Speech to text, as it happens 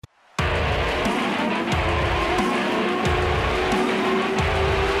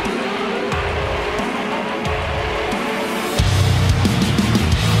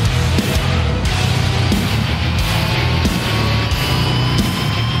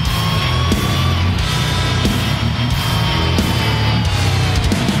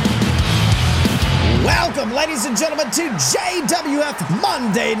ladies and gentlemen, to JWF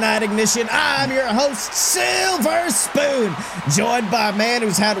Monday Night Ignition. I'm your host, Silver Spoon, joined by a man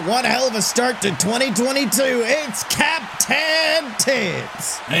who's had one hell of a start to 2022. It's Captain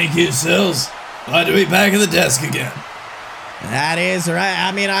Tibbs. Thank you, Sills. Glad to be back at the desk again. That is right.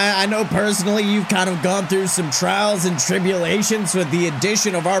 I mean, I know personally you've kind of gone through some trials and tribulations with the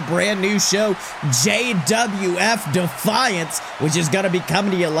addition of our brand new show, JWF Defiance, which is going to be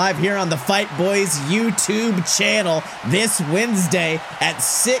coming to you live here on the Fight Boys YouTube channel this Wednesday at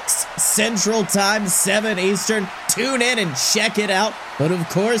 6 Central Time, 7 Eastern. Tune in and check it out. But of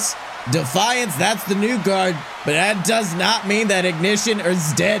course, Defiance, that's the new guard, but that does not mean that Ignition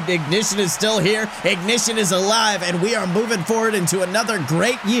is dead. Ignition is still here, Ignition is alive, and we are moving forward into another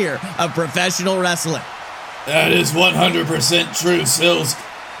great year of professional wrestling. That is 100% true, Sills.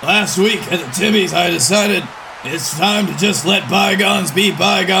 Last week at the Timmy's, I decided it's time to just let bygones be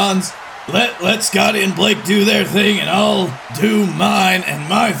bygones. Let Scotty and Blake do their thing, and I'll do mine, and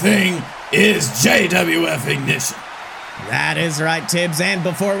my thing is JWF Ignition. That is right, Tibbs, and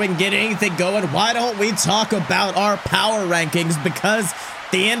before we can get anything going, why don't we talk about our power rankings? Because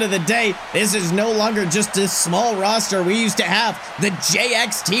at the end of the day, this is no longer just a small roster we used to have. The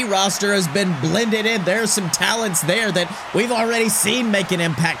JXT roster has been blended in. There's some talents there that we've already seen make an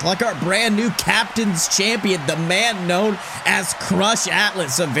impact, like our brand new Captain's Champion, the man known as Crush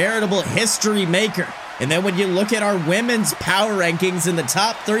Atlas, a veritable history maker. And then when you look at our women's power rankings in the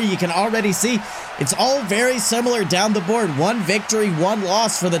top 3, you can already see it's all very similar down the board. 1 victory, 1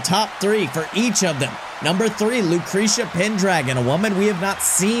 loss for the top 3 for each of them. Number 3, Lucretia Pendragon, a woman we have not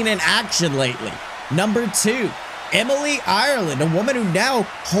seen in action lately. Number 2, Emily Ireland, a woman who now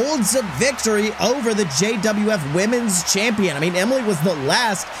holds a victory over the JWF Women's Champion. I mean, Emily was the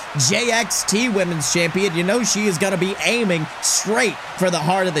last JXT Women's Champion. You know she is going to be aiming straight for the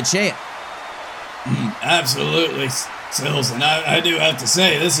heart of the champ. Absolutely, Sills, and I do have to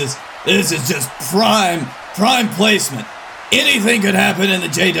say, this is just prime placement. Anything could happen in the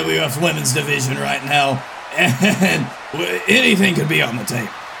JWF Women's Division right now, and anything could be on the table.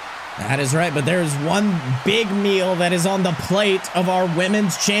 That is right, but there's one big meal that is on the plate of our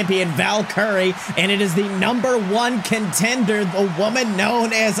women's champion, Val Curry, and it is the number 1 contender, the woman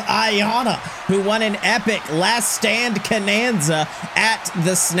known as Ayana, who won an epic Last Stand Cananza at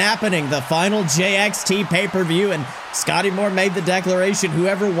the Snappening, the final JXT pay-per-view, and Scotty Moore made the declaration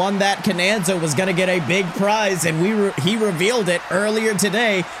whoever won that Cananza was going to get a big prize, and he revealed it earlier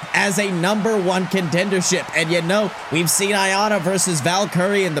today as a number 1 contendership. And you know, we've seen Ayana versus Val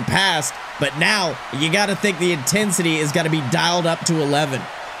Curry in the past, but now you got to think the intensity is going to be dialed up to 11.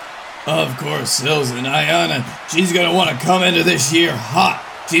 Of course, Sills, and Ayana, she's going to want to come into this year hot.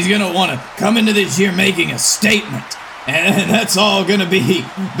 She's going to want to come into this year making a statement. And that's all going to be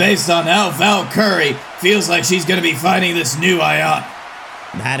based on how Val Curry feels like she's going to be fighting this new Ayana.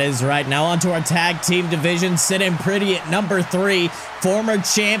 That is right. Now on to our tag team division, sitting pretty at number 3. Former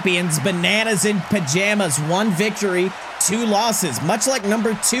champions, Bananas in Pajamas, 1 victory, 2 losses. Much like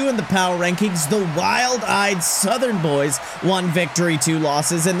number 2 in the power rankings, the Wild-Eyed Southern Boys, 1 victory, 2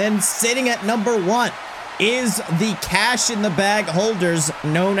 losses. And then sitting at number 1 is the cash in the bag holders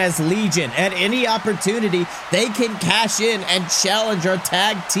known as Legion. At any opportunity, they can cash in and challenge our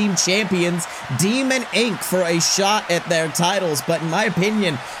tag team champions, Demon Inc., for a shot at their titles. But in my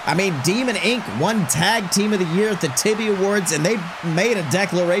opinion, I mean, Demon Inc. won Tag Team of the Year at the Tibby Awards, and they made a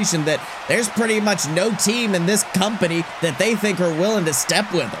declaration that there's pretty much no team in this company that they think are willing to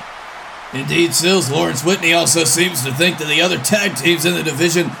step with them. Indeed, Sills. Lawrence Whitney also seems to think that the other tag teams in the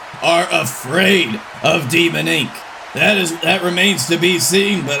division are afraid of Demon Inc. That remains to be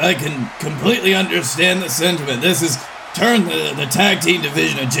seen, but I can completely understand the sentiment. This has turned the tag team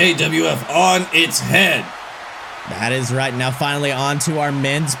division of JWF on its head. That is right. Now finally on to our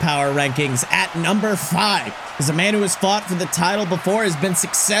men's power rankings. At number 5 is a man who has fought for the title before, has been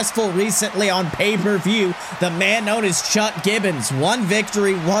successful recently on pay-per-view. The man known as Chuck Gibbons. 1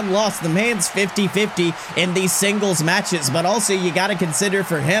 victory, 1 loss. The man's 50-50 in these singles matches. But also you got to consider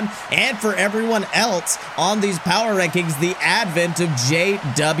for him and for everyone else on these power rankings the advent of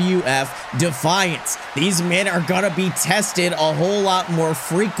JWF Defiance. These men are going to be tested a whole lot more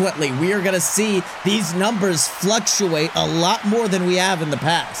frequently. We are going to see these numbers fluctuate a lot more than we have in the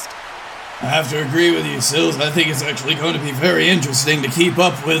past. I have to agree with you, Sills. I think it's actually going to be very interesting to keep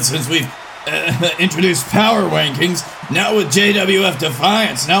up with since we've introduced power rankings. Now with JWF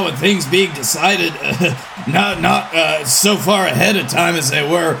Defiance, now with things being decided not so far ahead of time as they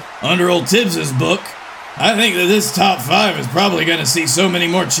were under old Tibbs's book, I think that this top 5 is probably going to see so many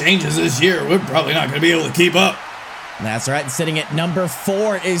more changes this year, we're probably not going to be able to keep up. That's right. Sitting at number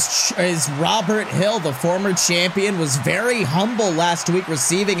 4 is Robert Hill. The former champion was very humble last week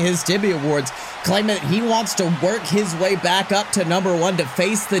receiving his Tibby Awards, claiming that he wants to work his way back up to number 1 to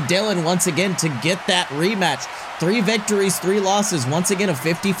face the Dylan once again to get that rematch. 3 victories, 3 losses. Once again, a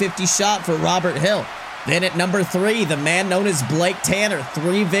 50-50 shot for Robert Hill. Then at number 3, the man known as Blake Tanner,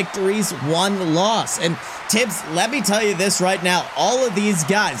 3 victories, 1 loss. And Tibbs, let me tell you this right now. All of these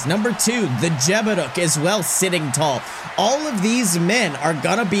guys, number 2, the Jebeduk as well, sitting tall. All of these men are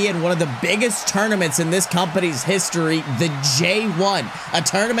going to be in one of the biggest tournaments in this company's history, the J1, a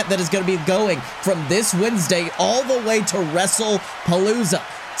tournament that is going to be going from this Wednesday all the way to WrestlePalooza.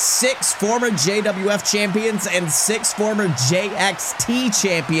 6 former JWF champions and 6 former JXT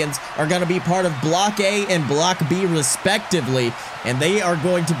champions are going to be part of Block A and Block B respectively, and they are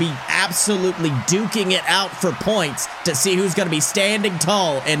going to be absolutely duking it out for points to see who's going to be standing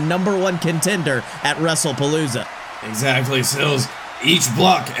tall and number 1 contender at WrestlePalooza. Exactly, Sills. Each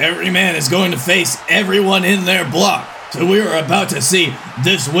block, every man is going to face everyone in their block, so we are about to see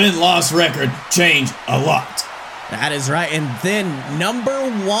this win-loss record change a lot. That is right. And then number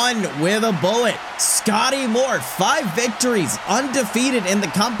 1 with a bullet, Scotty Moore, 5 victories, undefeated in the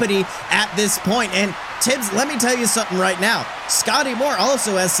company at this point. And Tibbs, let me tell you something right now. Scotty Moore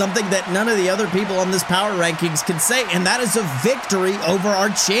also has something that none of the other people on this power rankings can say, and that is a victory over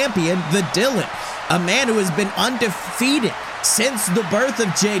our champion, the Dylan, a man who has been undefeated since the birth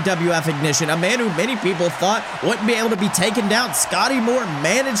of JWF Ignition, a man who many people thought wouldn't be able to be taken down. Scotty Moore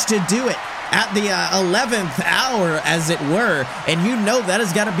managed to do it at the 11th hour, as it were, and you know that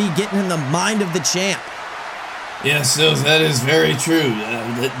has got to be getting in the mind of the champ. Yes, Sills, that is very true.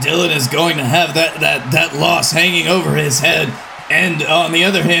 That Dylan is going to have that loss hanging over his head, and on the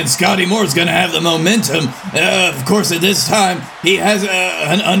other hand, Scotty Moore's going to have the momentum. Of course, at this time, he has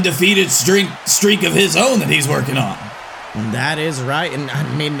an undefeated streak of his own that he's working on. That is right. And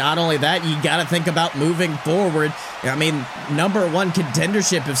I mean, not only that, you got to think about moving forward. I mean, number 1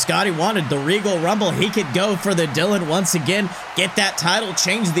 contendership, if Scotty wanted the Regal Rumble, he could go for the Dylan once again, get that title,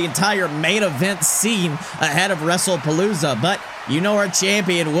 change the entire main event scene ahead of WrestlePalooza. But you know our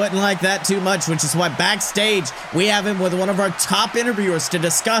champion wouldn't like that too much, which is why backstage we have him with one of our top interviewers to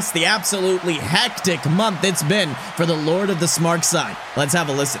discuss the absolutely hectic month it's been for the Lord of the Smart Side. Let's have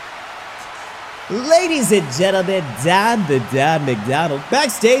a listen. Ladies and gentlemen, Don the Don McDonald,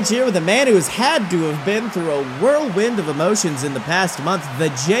 backstage here with a man who has had to have been through a whirlwind of emotions in the past month, the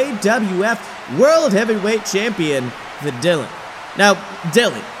JWF World Heavyweight Champion, the Dylan. Now,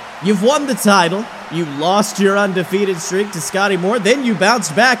 Dylan, you've won the title, you lost your undefeated streak to Scotty Moore, then you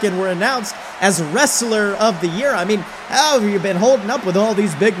bounced back and were announced as Wrestler of the Year. I mean, how have you been holding up with all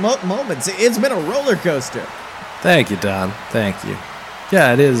these big moments? It's been a roller coaster. Thank you, Don. Thank you.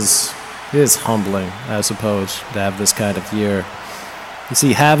 Yeah, it is humbling, I suppose, to have this kind of year. You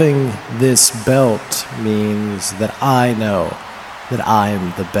see, having this belt means that I know that I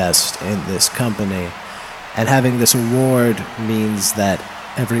am the best in this company, and having this award means that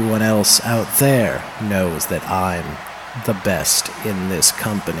everyone else out there knows that I'm the best in this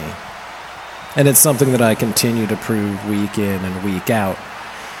company. And it's something that I continue to prove week in and week out,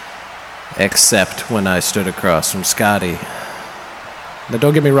 except when I stood across from Scotty. Now,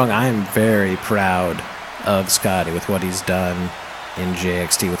 don't get me wrong, I am very proud of Scotty with what he's done in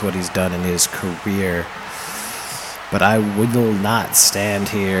JXT, with what he's done in his career. But I will not stand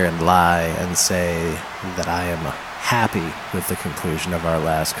here and lie and say that I am happy with the conclusion of our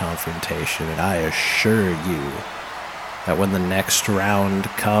last confrontation. And I assure you that when the next round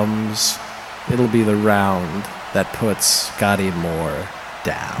comes, it'll be the round that puts Scotty Moore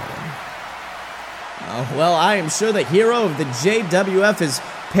down. Well, I am sure the hero of the JWF is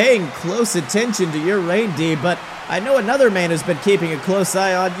paying close attention to your reign, D, but I know another man who's been keeping a close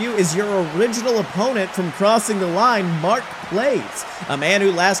eye on you is your original opponent from crossing the line, Mark Blaze, a man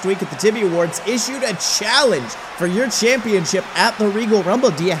who last week at the Tibby Awards issued a challenge for your championship at the Regal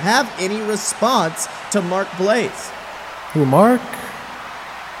Rumble. Do you have any response to Mark Blaze? Who, Mark?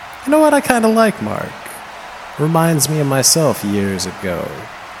 You know what? I kind of like Mark. Reminds me of myself years ago.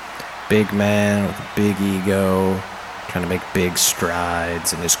 Big man with a big ego, trying to make big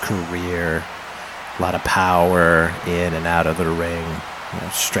strides in his career. A lot of power in and out of the ring.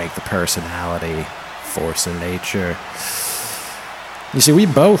 Strength of personality, force of nature. You see, we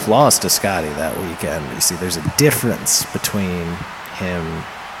both lost to Scotty that weekend. You see, there's a difference between him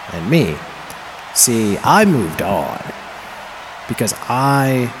and me. See, I moved on because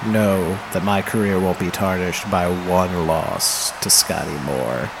I know that my career won't be tarnished by one loss to Scotty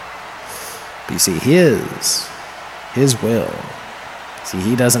Moore. But you see, his will. See,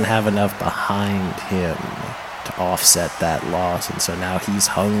 he doesn't have enough behind him to offset that loss. And so now he's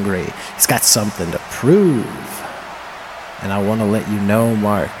hungry. He's got something to prove. And I want to let you know,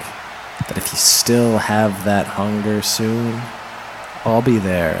 Mark, that if you still have that hunger soon, I'll be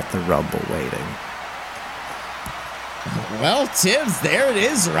there at the Rumble waiting. Well, Tibbs, there it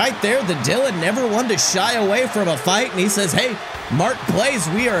is right there. The Dylan never one to shy away from a fight, and he says, hey, Mark Blaze,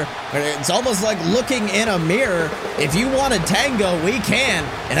 it's almost like looking in a mirror. If you want a tango, we can,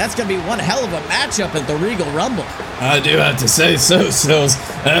 and that's going to be one hell of a matchup at the Regal Rumble. I do have to say so, Sills.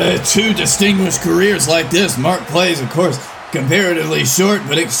 Two distinguished careers like this. Mark Blaze, of course, comparatively short,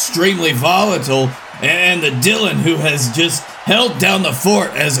 but extremely volatile, and the Dylan who has just held down the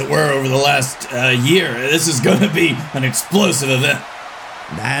fort, as it were, over the last year. This is going to be an explosive event.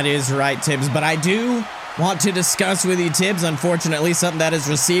 That is right, Tibbs, but I do want to discuss with you, Tibbs, unfortunately, something that has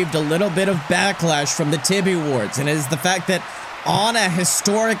received a little bit of backlash from the Tibby Awards, and it is the fact that on a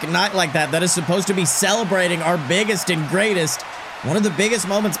historic night like that is supposed to be celebrating our biggest and greatest, one of the biggest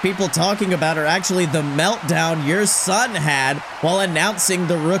moments people talking about are actually the meltdown your son had while announcing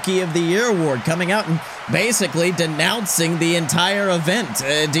the Rookie of the Year award, coming out and basically denouncing the entire event.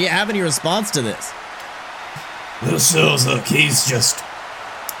 Do you have any response to this? Little Sills, look, he's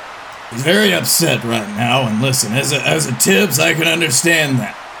very upset right now, and listen, as a Tibbs, I can understand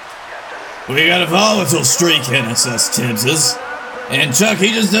that. We got a volatile streak in us Tibbses. And Chuck,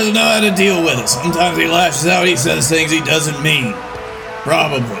 he just doesn't know how to deal with it. Sometimes he lashes out, he says things he doesn't mean.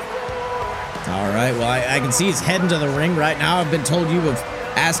 Probably. All right, well, I can see he's heading to the ring right now. I've been told you have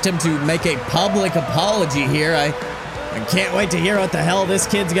asked him to make a public apology here. I can't wait to hear what the hell this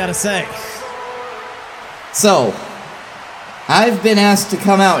kid's got to say. So, I've been asked to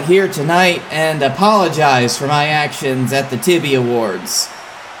come out here tonight and apologize for my actions at the Tibby Awards.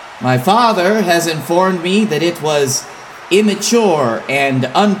 My father has informed me that it was immature and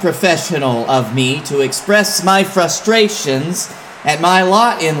unprofessional of me to express my frustrations at my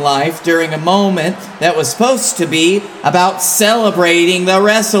lot in life during a moment that was supposed to be about celebrating the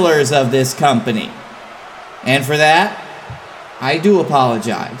wrestlers of this company. And for that, I do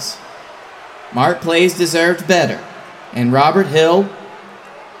apologize. Mark Blaze deserved better, and Robert Hill,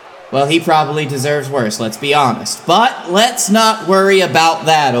 well, he probably deserves worse, let's be honest. But let's not worry about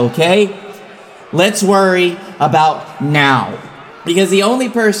that, okay? Let's worry about now. Because the only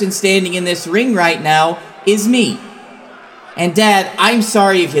person standing in this ring right now is me. And Dad, I'm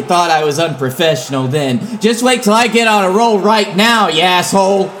sorry if you thought I was unprofessional then. Just wait till I get on a roll right now, you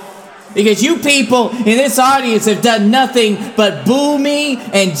asshole. Because you people in this audience have done nothing but boo me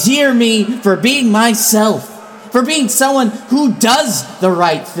and jeer me for being myself. For being someone who does the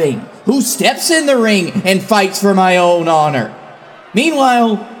right thing. Who steps in the ring and fights for my own honor.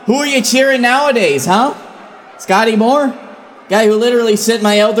 Meanwhile, who are you cheering nowadays, huh? Scotty Moore? Guy who literally sent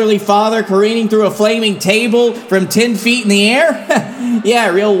my elderly father careening through a flaming table from 10 feet in the air? Yeah,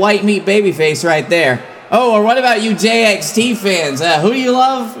 real white meat babyface right there. Oh, or what about you JXT fans? Who do you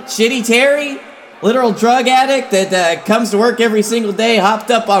love? Shitty Terry? Literal drug addict that comes to work every single day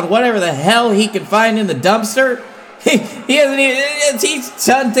hopped up on whatever the hell he can find in the dumpster? He's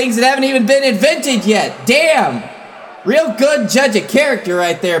done things that haven't even been invented yet. Damn! Real good judge of character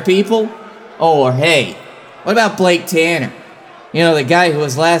right there, people. Oh, or hey, what about Blake Tanner? You know, the guy who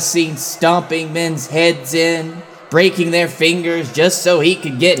was last seen stomping men's heads in, breaking their fingers just so he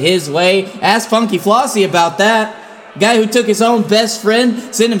could get his way. Ask Funky Flossie about that. The guy who took his own best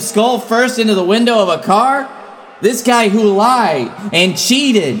friend, sent him skull first into the window of a car. This guy who lied and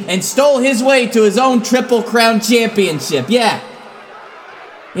cheated and stole his way to his own Triple Crown championship. Yeah.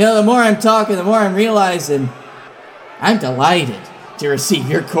 You know, the more I'm talking, the more I'm realizing I'm delighted to receive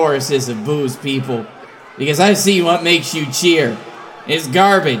your choruses of boos, people. Because I see what makes you cheer. It's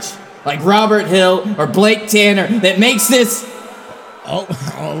garbage, like Robert Hill or Blake Tanner, that makes this...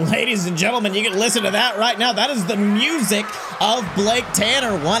 Oh, ladies and gentlemen, you can listen to that right now. That is the music of Blake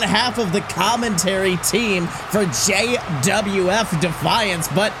Tanner, one half of the commentary team for JWF Defiance,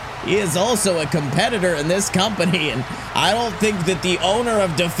 but he is also a competitor in this company, and I don't think that the owner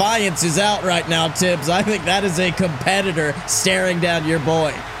of Defiance is out right now, Tibbs. I think that is a competitor staring down your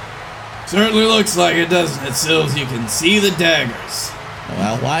boy. Certainly looks like it, doesn't it, Sills? You can see the daggers.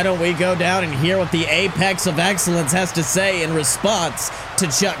 Well, why don't we go down and hear what the Apex of Excellence has to say in response to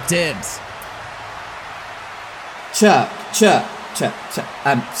Chuck Tibbs? Chuck.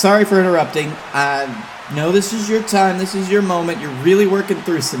 I'm sorry for interrupting. I know this is your time, this is your moment. You're really working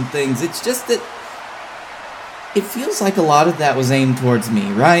through some things. It's just that it feels like a lot of that was aimed towards me,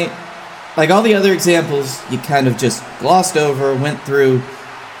 right? Like all the other examples, you kind of just glossed over, went through.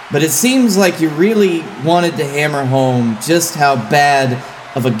 But it seems like you really wanted to hammer home just how bad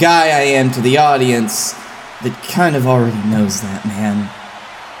of a guy I am to the audience, that kind of already knows that, man.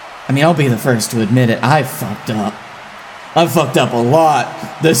 I mean, I'll be the first to admit it. I fucked up. I fucked up a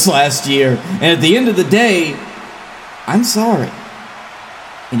lot this last year. And at the end of the day, I'm sorry.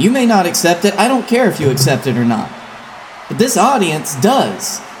 And you may not accept it. I don't care if you accept it or not. But this audience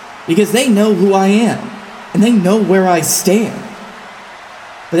does. Because they know who I am. And they know where I stand.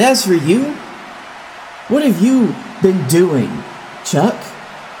 But as for you, what have you been doing, Chuck?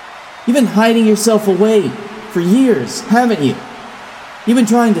 You've been hiding yourself away for years, haven't you? You've been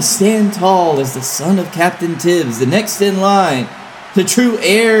trying to stand tall as the son of Captain Tibbs, the next in line, the true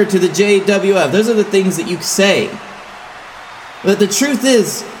heir to the JWF. Those are the things that you say. But the truth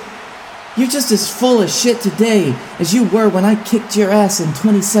is, you're just as full of shit today as you were when I kicked your ass in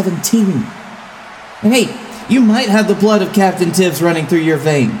 2017. And hey, you might have the blood of Captain Tibbs running through your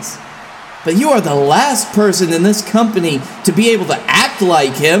veins, but you are the last person in this company to be able to act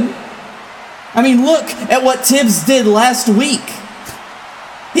like him. I mean, look at what Tibbs did last week.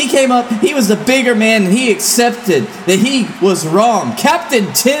 He came up, he was the bigger man, and he accepted that he was wrong.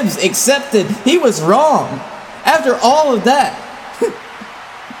 Captain Tibbs accepted he was wrong. After all of that,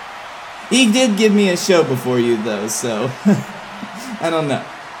 he did give me a show before you, though, so I don't know.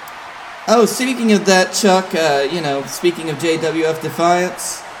 Oh, speaking of that, Chuck, speaking of JWF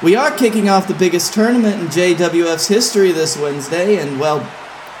Defiance, we are kicking off the biggest tournament in JWF's history this Wednesday, and, well,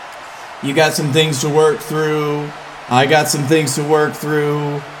 you got some things to work through. I got some things to work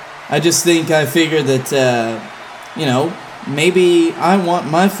through. I figured that, maybe I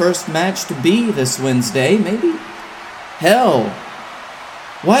want my first match to be this Wednesday. Maybe. Hell,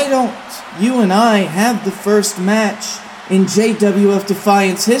 why don't you and I have the first match in JWF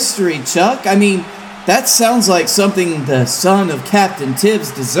Defiance history, Chuck? I mean, that sounds like something the son of Captain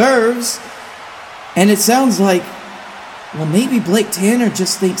Tibbs deserves. And it sounds like, well, maybe Blake Tanner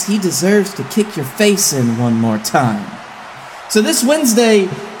just thinks he deserves to kick your face in one more time. So this Wednesday,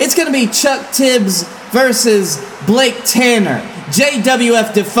 it's going to be Chuck Tibbs versus Blake Tanner.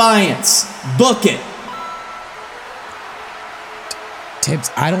 JWF Defiance. Book it.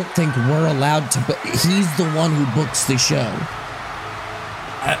 Tibbs, I don't think we're allowed to, but he's the one who books the show.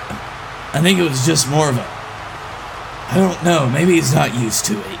 I think it was just more of a, I don't know, maybe he's not used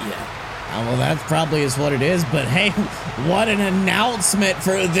to it yet. Well, that probably is what it is, but hey, what an announcement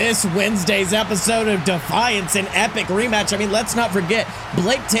for this Wednesday's episode of Defiance, an epic rematch. I mean, let's not forget,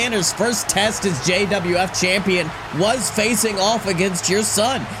 Blake Tanner's first test as JWF champion was facing off against your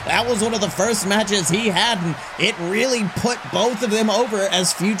son. That was one of the first matches he had, and it really put both of them over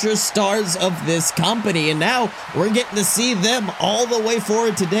as future stars of this company. And now we're getting to see them all the way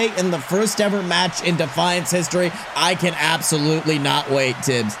forward today in the first ever match in Defiance history. I can absolutely not wait,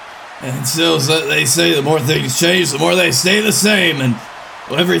 Tibbs. And still, they say the more things change, the more they stay the same. And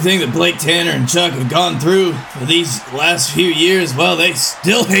everything that Blake Tanner and Chuck have gone through for these last few years, well, they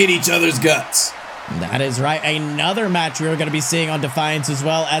still hate each other's guts. That is right. Another match we're going to be seeing on Defiance as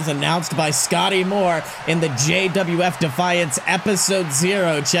well, as announced by Scotty Moore in the JWF Defiance Episode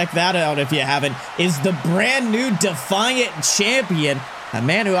 0. Check that out if you haven't. Is the brand new Defiant champion, a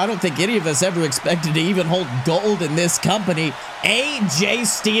man who I don't think any of us ever expected to even hold gold in this company. AJ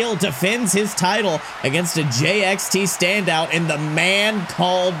Steele defends his title against a JXT standout in the Man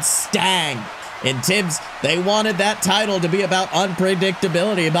Called Stang. And Tibbs, they wanted that title to be about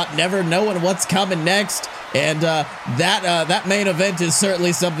unpredictability, about never knowing what's coming next. And that main event is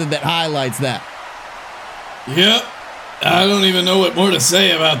certainly something that highlights that. Yep. I don't even know what more to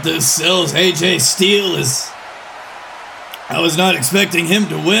say about this. Sills, AJ Steele is... I was not expecting him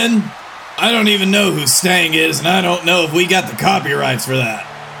to win. I don't even know who Stang is, and I don't know if we got the copyrights for that.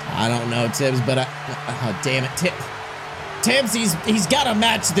 I don't know, Tibbs, but damn it, Tibbs, he's got a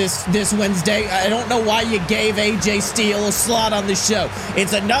match this Wednesday. I don't know why you gave AJ Steele a slot on the show.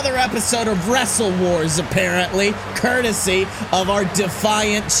 It's another episode of Wrestle Wars, apparently, courtesy of our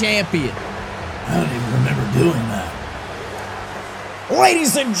Defiant champion. I don't even remember doing that.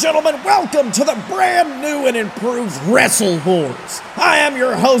 Ladies and gentlemen, welcome to the brand new and improved Wrestle Wars. I am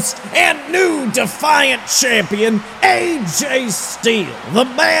your host and new Defiant champion, AJ Steele, the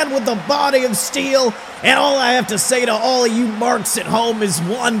man with the body of steel. And all I have to say to all of you marks at home is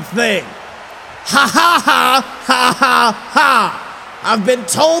one thing. Ha ha ha ha ha ha. I've been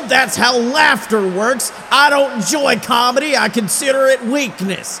told that's how laughter works. I don't enjoy comedy. I consider it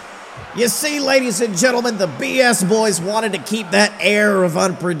weakness. You see, ladies and gentlemen, the BS Boys wanted to keep that air of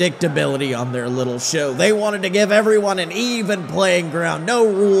unpredictability on their little show. They wanted to give everyone an even playing ground, no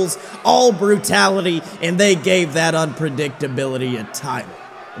rules, all brutality, and they gave that unpredictability a title.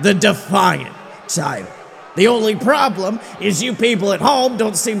 The Defiant title. The only problem is you people at home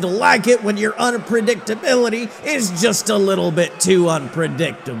don't seem to like it when your unpredictability is just a little bit too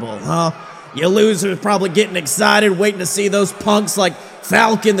unpredictable, huh? You losers probably getting excited waiting to see those punks like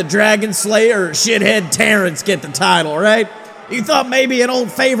Falcon the Dragon Slayer or shithead Terrence get the title, right? You thought maybe an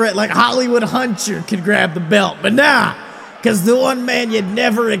old favorite like Hollywood Hunter could grab the belt, but nah, because the one man you'd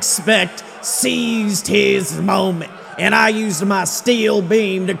never expect seized his moment. And I used my steel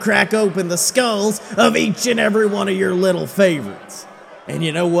beam to crack open the skulls of each and every one of your little favorites. And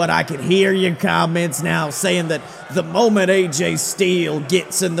you know what? I can hear your comments now saying that the moment AJ Styles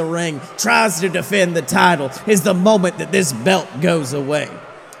gets in the ring, tries to defend the title, is the moment that this belt goes away.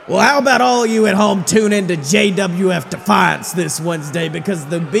 Well, how about all you at home tune into JWF Defiance this Wednesday, because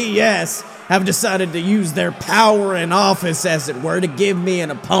the BS have decided to use their power in office, as it were, to give me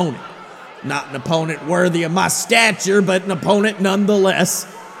an opponent. Not an opponent worthy of my stature, but an opponent nonetheless,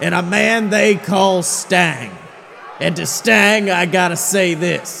 and a man they call Stang. And to Stang, I gotta say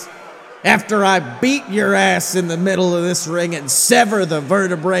this. After I beat your ass in the middle of this ring and sever the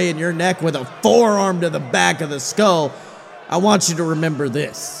vertebrae in your neck with a forearm to the back of the skull, I want you to remember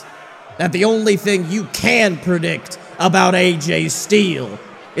this. That the only thing you can predict about AJ Styles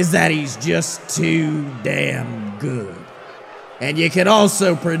is that he's just too damn good. And you can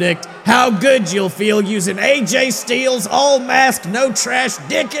also predict how good you'll feel using AJ Styles all-mask, no-trash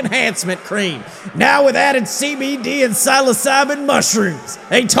dick enhancement cream. Now with added CBD and psilocybin mushrooms.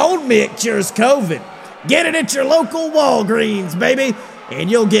 They told me it cures COVID. Get it at your local Walgreens, baby.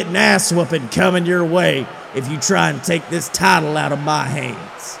 And you'll get an ass whooping coming your way if you try and take this title out of my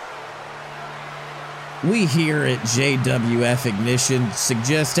hands. We here at JWF Ignition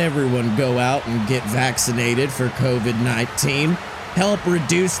suggest everyone go out and get vaccinated for COVID-19. Help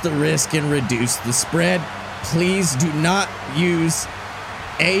reduce the risk and reduce the spread. Please do not use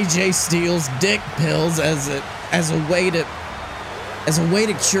AJ Styles dick pills as a way to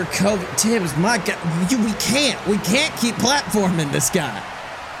cure COVID. Tibbs, my God, we can't keep platforming this guy.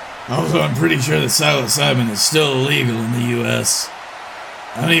 Also, I'm pretty sure that psilocybin is still illegal in the U.S.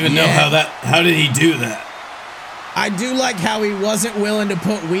 I don't even know how did he do that? I do like how he wasn't willing to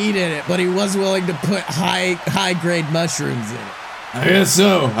put weed in it, but he was willing to put high-grade mushrooms in it. I guess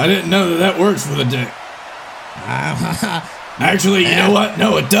so. I didn't know that works for the dick. Actually, you know what?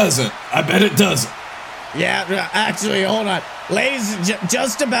 No, it doesn't. I bet it doesn't. Yeah, actually, hold on. Ladies,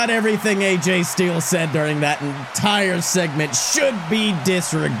 just about everything AJ Styles said during that entire segment should be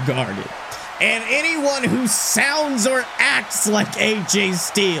disregarded. And anyone who sounds or acts like AJ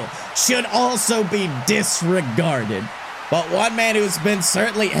Styles should also be disregarded. But one man who's been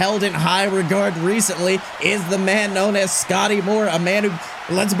certainly held in high regard recently is the man known as Scotty Moore, a man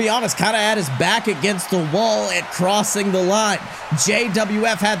who, let's be honest, kind of had his back against the wall at crossing the line.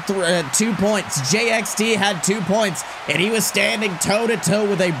 JWF had 2 points, JXT had 2 points, and he was standing toe-to-toe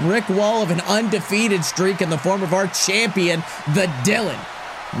with a brick wall of an undefeated streak in the form of our champion, the Dylan.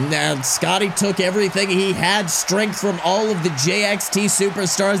 Now, Scotty took everything he had, strength from all of the JXT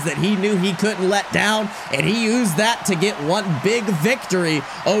superstars that he knew he couldn't let down, and he used that to get one big victory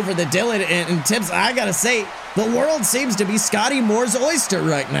over the Dylan. And Tibbs, I gotta say, the world seems to be Scotty Moore's oyster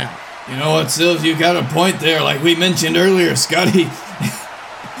right now. You know what, Sills, you got a point there. Like we mentioned earlier, Scotty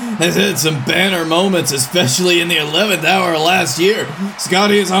has had some banner moments, especially in the 11th hour last year.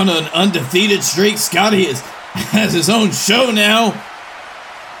 Scotty is on an undefeated streak. Scotty has his own show now.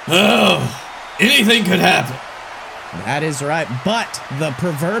 Oh, anything could happen. That is right, but the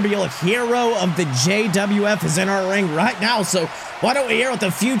proverbial hero of the JWF is in our ring right now, so why don't we hear what the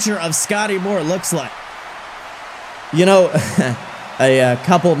future of Scotty Moore looks like? You know, a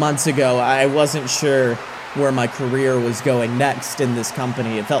couple months ago, I wasn't sure where my career was going next in this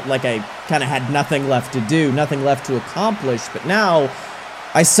company. It felt like I kind of had nothing left to do, nothing left to accomplish, but now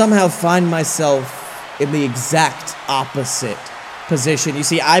I somehow find myself in the exact opposite position. You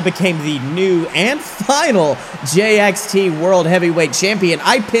see, I became the new and final JXT World Heavyweight Champion.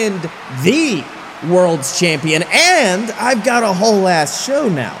 I pinned the World's Champion, and I've got a whole ass show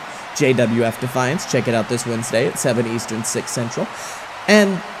now. JWF Defiance, check it out this Wednesday at 7 Eastern, 6 Central.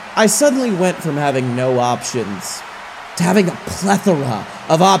 And I suddenly went from having no options to having a plethora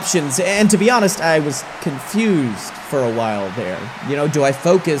of options. And to be honest, I was confused for a while there. You know, do I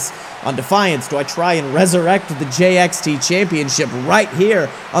focus on Defiance? Do I try and resurrect the JXT Championship right here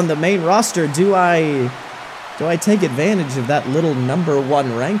on the main roster? Do I take advantage of that little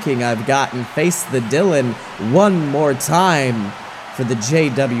 #1 ranking I've got and face the Dylan one more time for the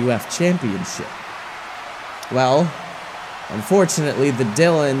JWF Championship? Well, unfortunately, the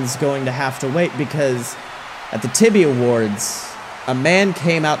Dylan's going to have to wait, because at the Tibby Awards, a man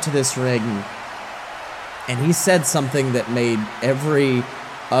came out to this ring And he said something that made every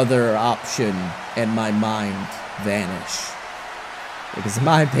other option in my mind vanish. Because in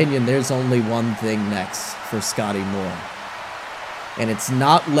my opinion, there's only one thing next for Scotty Moore. And it's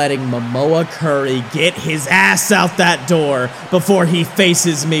not letting Momoa Curry get his ass out that door before he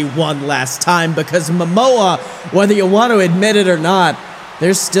faces me one last time. Because Momoa, whether you want to admit it or not,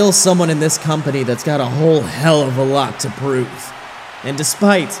 there's still someone in this company that's got a whole hell of a lot to prove. And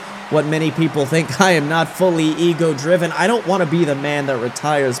despite what many people think, I am not fully ego-driven. I don't want to be the man that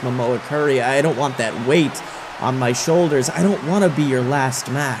retires Momoa Curry. I don't want that weight on my shoulders. I don't want to be your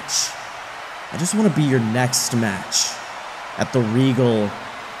last match. I just want to be your next match at the Regal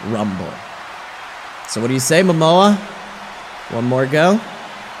Rumble. So what do you say, Momoa? One more go?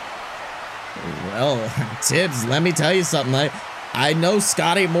 Well, Tibbs, let me tell you something. I know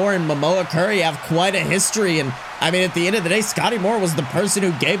Scotty Moore and Momoa Curry have quite a history, and I mean, at the end of the day, Scotty Moore was the person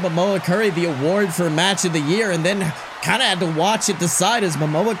who gave Momoa Curry the award for Match of the Year, and then kind of had to watch it decide as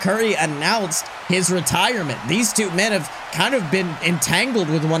Momoa Curry announced his retirement. These two men have kind of been entangled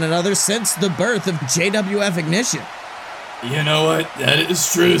with one another since the birth of JWF Ignition. You know what? That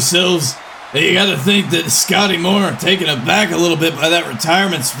is true, Sills. You gotta think that Scotty Moore, taken aback a little bit by that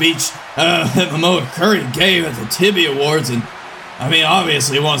retirement speech that Momoa Curry gave at the Tibby Awards, and I mean,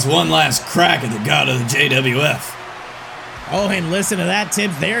 obviously wants one last crack at the god of the JWF. Oh, and listen to that,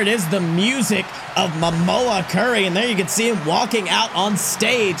 Tibbs. There it is, the music of Momoa Curry. And there you can see him walking out on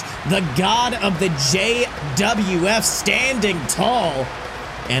stage, the god of the JWF, standing tall.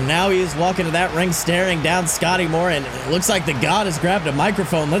 And now he is walking to that ring, staring down Scotty Moore. And it looks like the god has grabbed a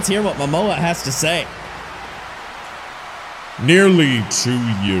microphone. Let's hear what Momoa has to say. Nearly 2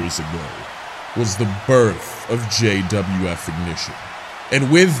 years ago was the birth of JWF Ignition.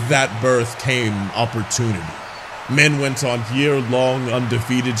 And with that birth came opportunity. Men went on year-long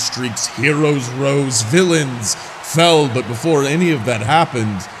undefeated streaks, heroes rose, villains fell, but before any of that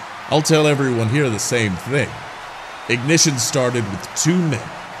happened, I'll tell everyone here the same thing. Ignition started with two men,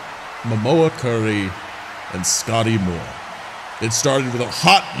 Momoa Curry and Scotty Moore. It started with a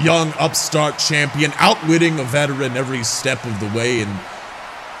hot, young, upstart champion, outwitting a veteran every step of the way, and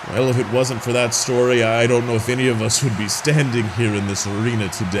well, if it wasn't for that story, I don't know if any of us would be standing here in this arena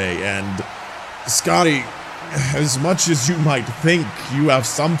today. And Scotty, as much as you might think you have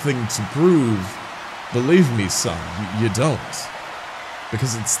something to prove, believe me, son, you don't.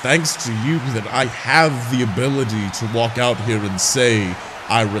 Because it's thanks to you that I have the ability to walk out here and say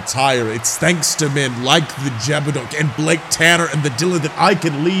I retire. It's thanks to men like the Jebediah and Blake Tanner and the Dylan that I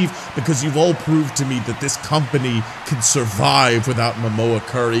can leave, because you've all proved to me that this company can survive without Momoa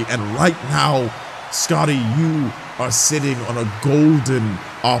Curry. And right now, Scotty, you are sitting on a golden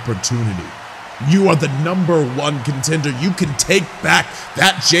opportunity. You are the #1 contender. You can take back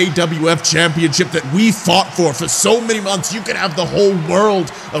that JWF championship that we fought for so many months. You can have the whole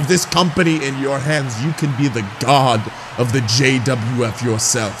world of this company in your hands. You can be the god of the JWF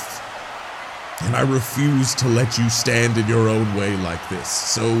yourself. And I refuse to let you stand in your own way like this.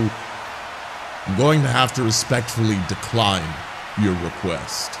 So I'm going to have to respectfully decline your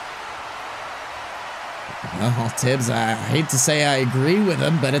request. Well, Tibbs, I hate to say I agree with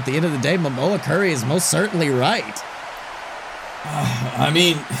him, but at the end of the day, Momoa Curry is most certainly right. I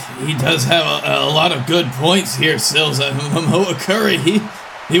mean, he does have a lot of good points here, Sills. Momoa Curry,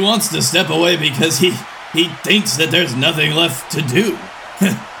 he wants to step away because he thinks that there's nothing left to do.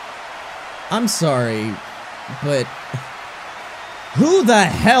 I'm sorry, but who the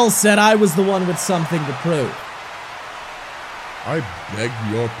hell said I was the one with something to prove? I beg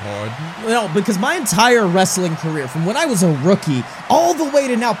your pardon? No, because my entire wrestling career, from when I was a rookie all the way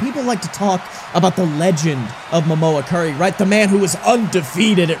to now, people like to talk about the legend of Momoa Curry, right? The man who was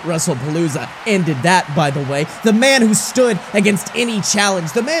undefeated at WrestlePalooza, ended that, by the way. The man who stood against any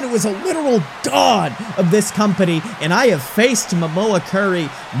challenge. The man who was a literal god of this company. And I have faced Momoa Curry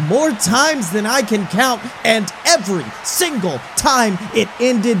more times than I can count, and every single time it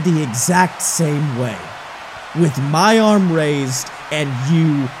ended the exact same way. With my arm raised and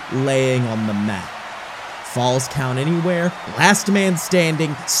you laying on the mat. Falls count anywhere, last man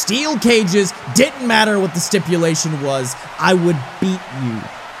standing, steel cages, didn't matter what the stipulation was, I would beat you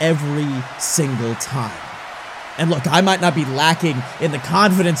every single time. And look, I might not be lacking in the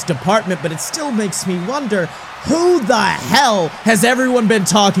confidence department, but it still makes me wonder, who the hell has everyone been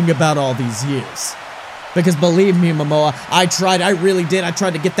talking about all these years? Because believe me, Momoa, I really did. I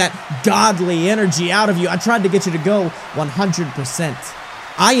tried to get that godly energy out of you. I tried to get you to go 100%.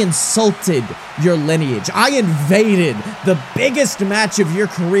 I insulted your lineage. I invaded the biggest match of your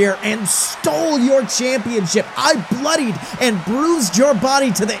career and stole your championship. I bloodied and bruised your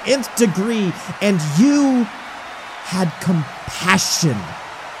body to the nth degree, and you had compassion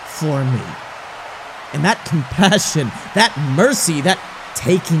for me. And that compassion, that mercy, that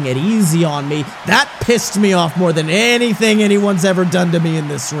taking it easy on me, that pissed me off more than anything anyone's ever done to me in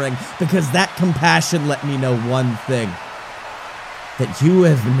this ring, because that compassion let me know one thing: that you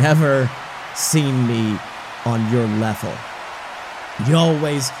have never seen me on your level. You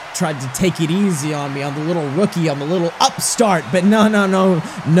always tried to take it easy on me. I'm the little rookie, I'm a little upstart, but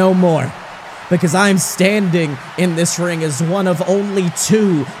no more. Because I'm standing in this ring as one of only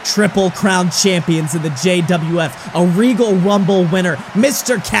 2 Triple Crown champions in the JWF, a Regal Rumble winner,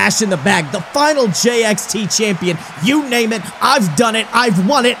 Mr. Cash in the Bag, the final JXT champion. You name it, I've done it, I've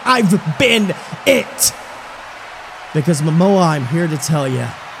won it, I've been it. Because Momoa, I'm here to tell you,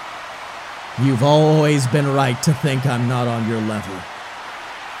 you've always been right to think I'm not on your level.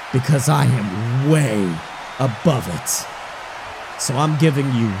 Because I am way above it. So I'm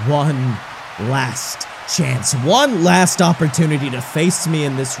giving you one last chance, one last opportunity to face me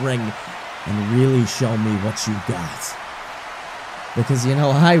in this ring and really show me what you got. Because,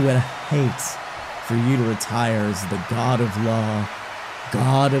 I would hate for you to retire as the God of Law,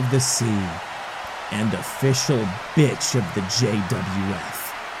 God of the Sea, and official bitch of the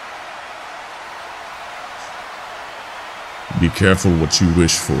JWF. Be careful what you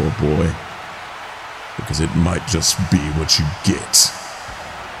wish for, boy, because it might just be what you get.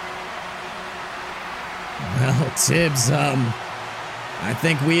 Well, Tibbs, I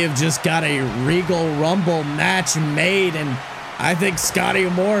think we have just got a Regal Rumble match made, and I think Scotty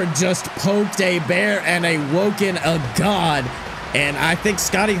Moore just poked a bear and awoken a god. And I think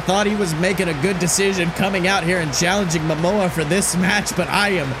Scotty thought he was making a good decision coming out here and challenging Momoa for this match, but I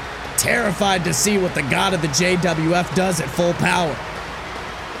am terrified to see what the god of the JWF does at full power.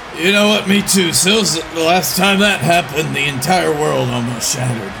 You know what, me too, Sills. The last time that happened, the entire world almost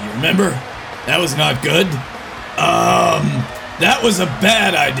shattered. You remember? That was not good. That was a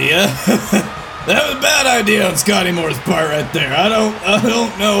bad idea. That was a bad idea on Scotty Moore's part right there. I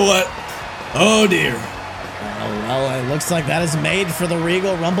don't know what. Oh dear. Well, it looks like that is made for the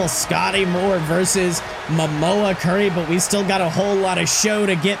Regal Rumble. Scotty Moore versus Momoa Curry, but we still got a whole lot of show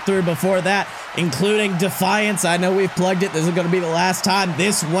to get through before that, including Defiance. I know we've plugged it. This is going to be the last time.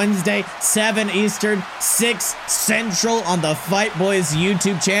 This Wednesday, 7 Eastern, 6 Central on the Fight Boys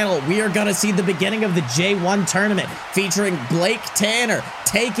YouTube channel. We are going to see the beginning of the J1 tournament featuring Blake Tanner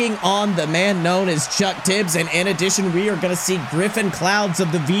taking on the man known as Chuck Tibbs. And in addition, we are going to see Griffin Clouds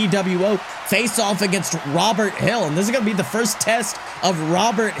of the VWO face off against Robert Hill. And this is going to be the first test of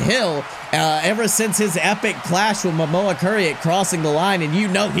Robert Hill ever since his epic clash with Momoa Curry at Crossing the Line. And he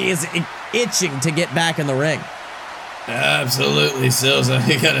is itching to get back in the ring. Absolutely, Sills.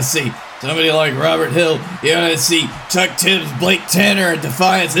 You gotta see somebody like Robert Hill. You gotta see Chuck Tibbs, Blake Tanner, and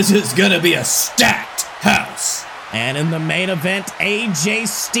Defiance. This is gonna be a stacked house. And in the main event, AJ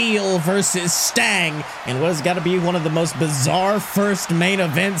Styles versus Stang, and what has got to be one of the most bizarre first main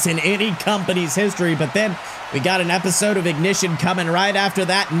events in any company's history. But then we got an episode of Ignition coming right after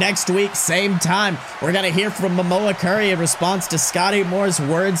that next week, same time. We're going to hear from Momoa Curry in response to Scotty Moore's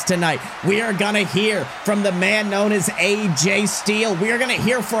words tonight. We are going to hear from the man known as AJ Styles. We are going to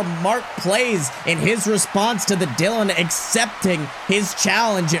hear from Mark Plays in his response to the Dylan accepting his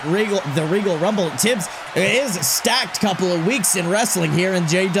challenge at the Regal Rumble. Tibbs, it is a stacked couple of weeks in wrestling here in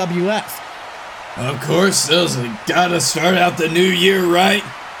JWF. Of course, Sills, we gotta start out the new year right.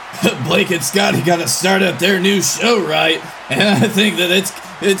 Blake and Scotty gotta start out their new show right, and I think that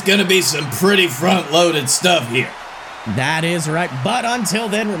it's gonna be some pretty front-loaded stuff here. That is right, but until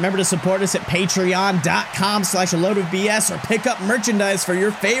then, remember to support us at patreon.com/aloadofbs or pick up merchandise for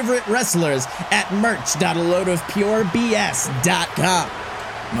your favorite wrestlers at merch.aloadofpurebs.com.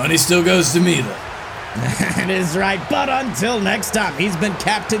 Money still goes to me, though. That is right, but until next time, he's been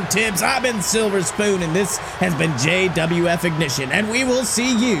Captain Tibbs, I've been Silver Spoon, and this has been JWF Ignition, and we will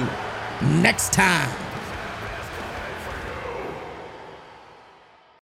see you next time.